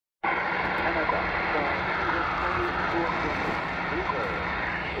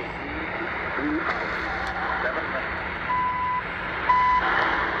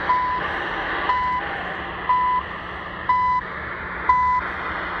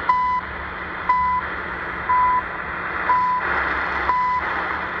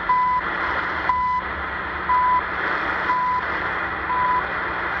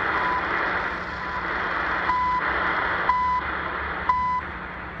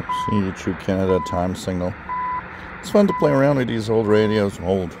CHU Canada time signal. It's fun to play around with these old radios.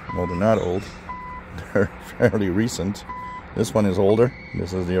 Well, they're not old. They're fairly recent. This one is older.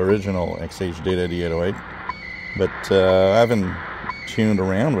 This is the original XHDATA D-808. But I haven't tuned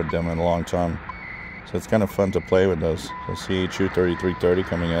around with them in a long time. So it's kind of fun to play with those. So CHU 3330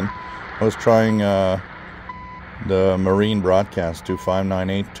 coming in. I was trying the Marine broadcast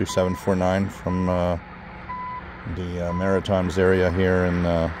 2598-2749 from the Maritimes area here, and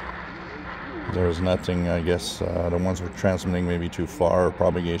there was nothing. I guess the ones we're transmitting may be too far, or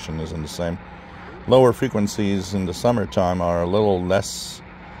propagation isn't the same. Lower frequencies in the summertime are a little less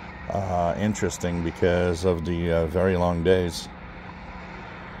interesting because of the very long days.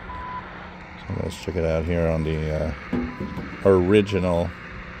 So let's check it out here on the original.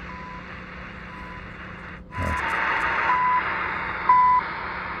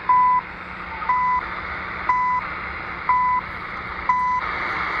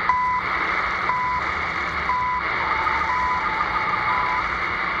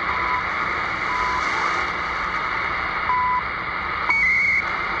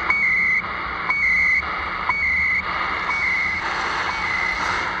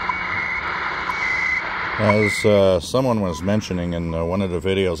 As someone was mentioning in one of the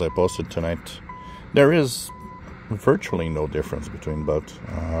videos I posted tonight, there is virtually no difference between both.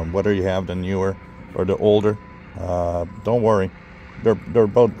 Whether you have the newer or the older, don't worry, they're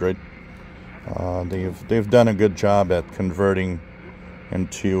both great. They've done a good job at converting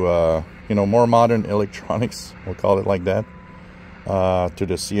into more modern electronics, we'll call it like that, to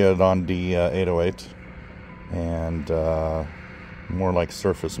the SIHUADON D-808, and more like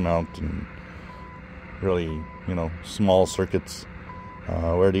surface mount and really, small circuits,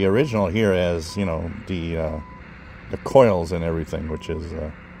 where the original here has, the coils and everything, which is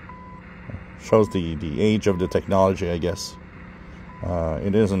shows the age of the technology, I guess.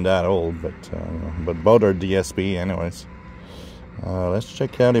 It isn't that old, but both are DSP, anyways. Let's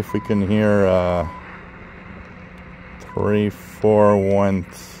check out if we can hear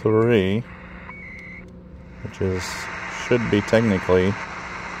 3413, which should be technically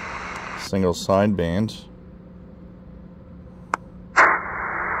single sideband.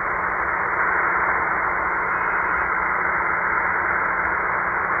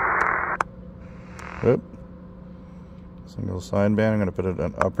 Oop. Single sideband. I'm going to put it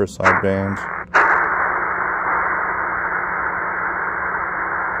on upper sideband.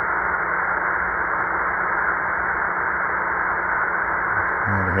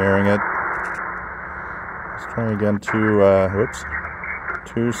 Not hearing it. Let's try again to whoops.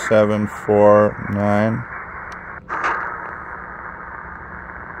 2749.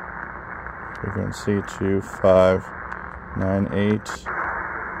 Frequency 2598.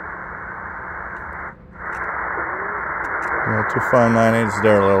 Yeah, 2598 is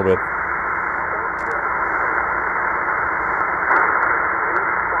there a little bit.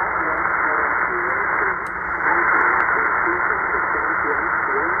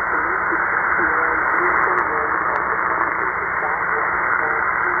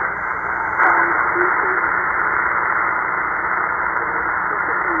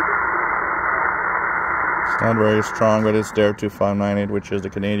 Not very strong, but it's there, 2598, which is the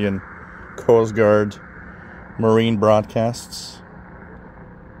Canadian Coast Guard Marine broadcasts.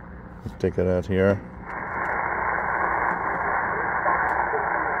 Let's take it out here.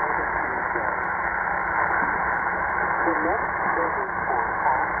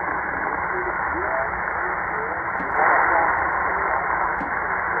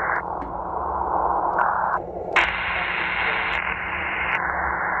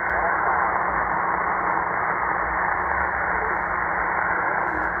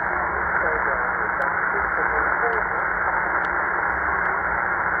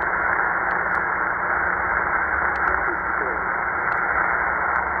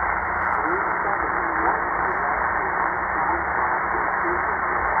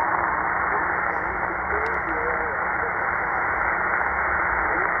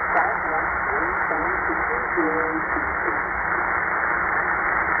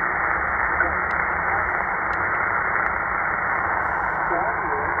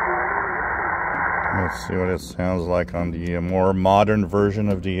 Let's see what it sounds like on the more modern version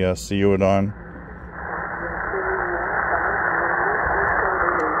of the SIHUADON.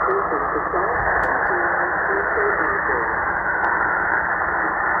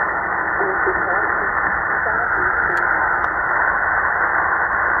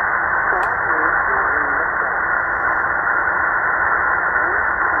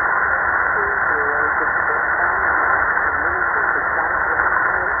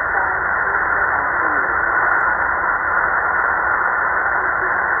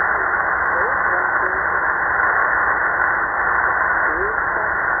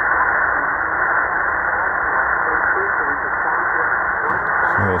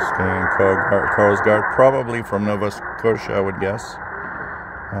 Australian Coast Guard, probably from Nova Scotia, I would guess,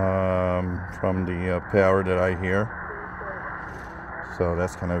 from the power that I hear. So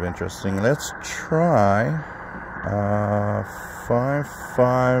that's kind of interesting. Let's try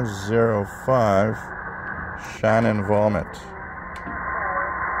 5505 Shannon Volmet.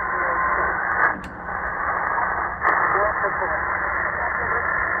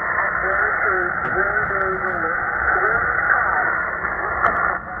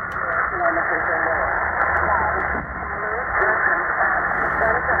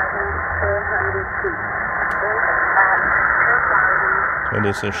 So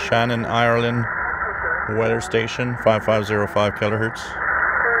this is Shannon, Ireland weather station, 5505 kilohertz.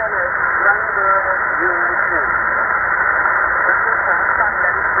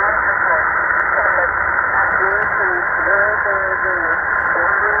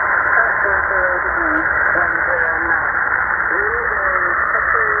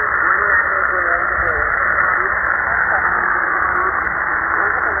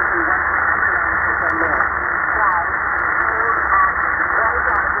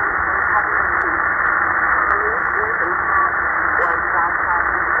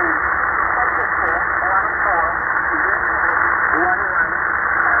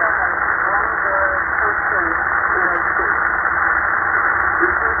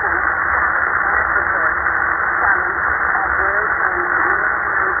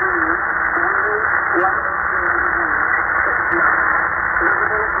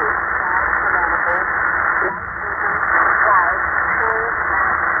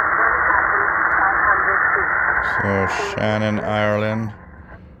 So Shannon, Ireland.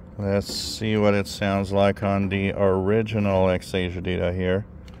 Let's see what it sounds like on the original XHDATA here.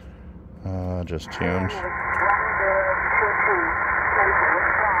 Just tuned.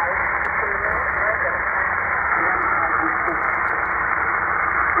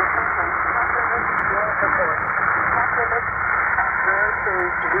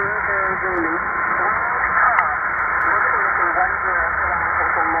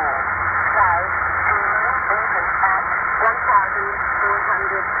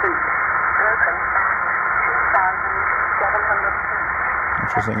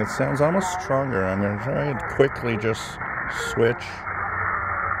 Interesting, it sounds almost stronger. I'm going to try and quickly just switch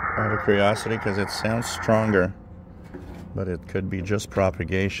out of curiosity because it sounds stronger, but it could be just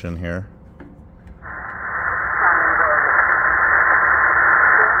propagation here.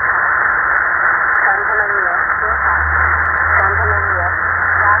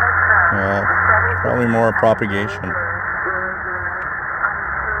 Probably more propagation.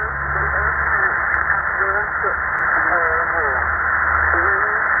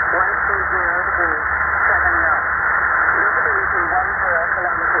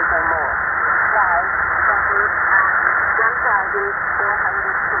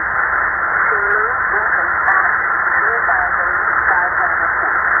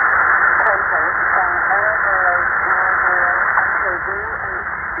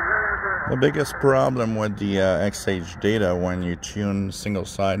 The biggest problem with the XHDATA when you tune single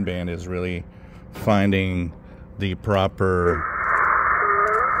sideband is really finding the proper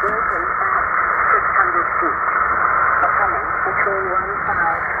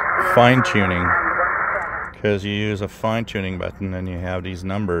fine-tuning, because you use a fine-tuning button and you have these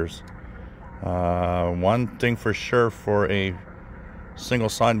numbers. One thing for sure, for a single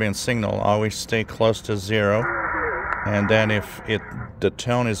sideband signal, always stay close to 0. And then if the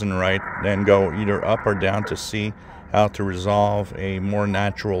tone isn't right, then go either up or down to see how to resolve a more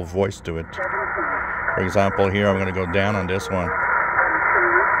natural voice to it. For example, here I'm going to go down on this one.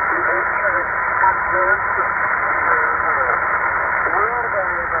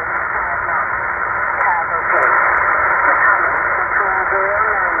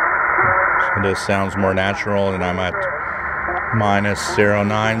 So this sounds more natural, and I'm at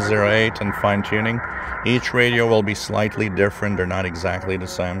 -0908 and fine tuning. Each radio will be slightly different, they're not exactly the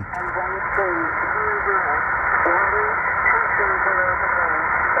same.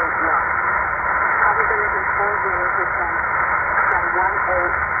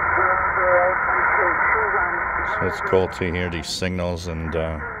 So it's cool to hear these signals, and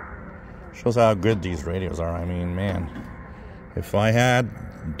shows how good these radios are. I mean, man, if I had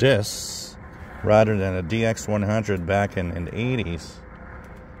this rather than a DX100 back in the 80s,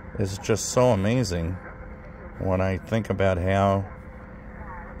 it's just so amazing when I think about how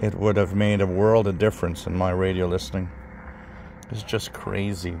it would have made a world of difference in my radio listening. It's just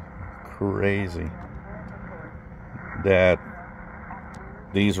crazy that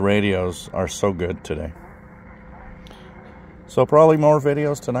these radios are so good today. So probably more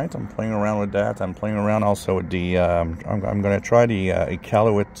videos tonight. I'm playing around with that. I'm playing around also with the, I'm going to try the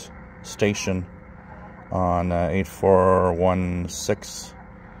Iqaluit station on 8416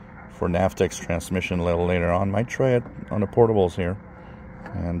 for Navtex transmission a little later on. Might try it on the portables here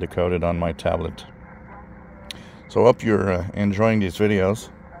and decode it on my tablet. So hope you're enjoying these videos,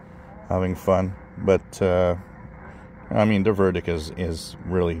 having fun. But I mean, the verdict is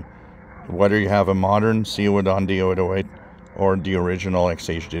really whether you have a modern SIHUADON D-808 or the original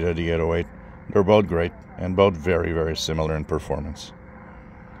XHDATA D-808, they're both great and both very, very similar in performance.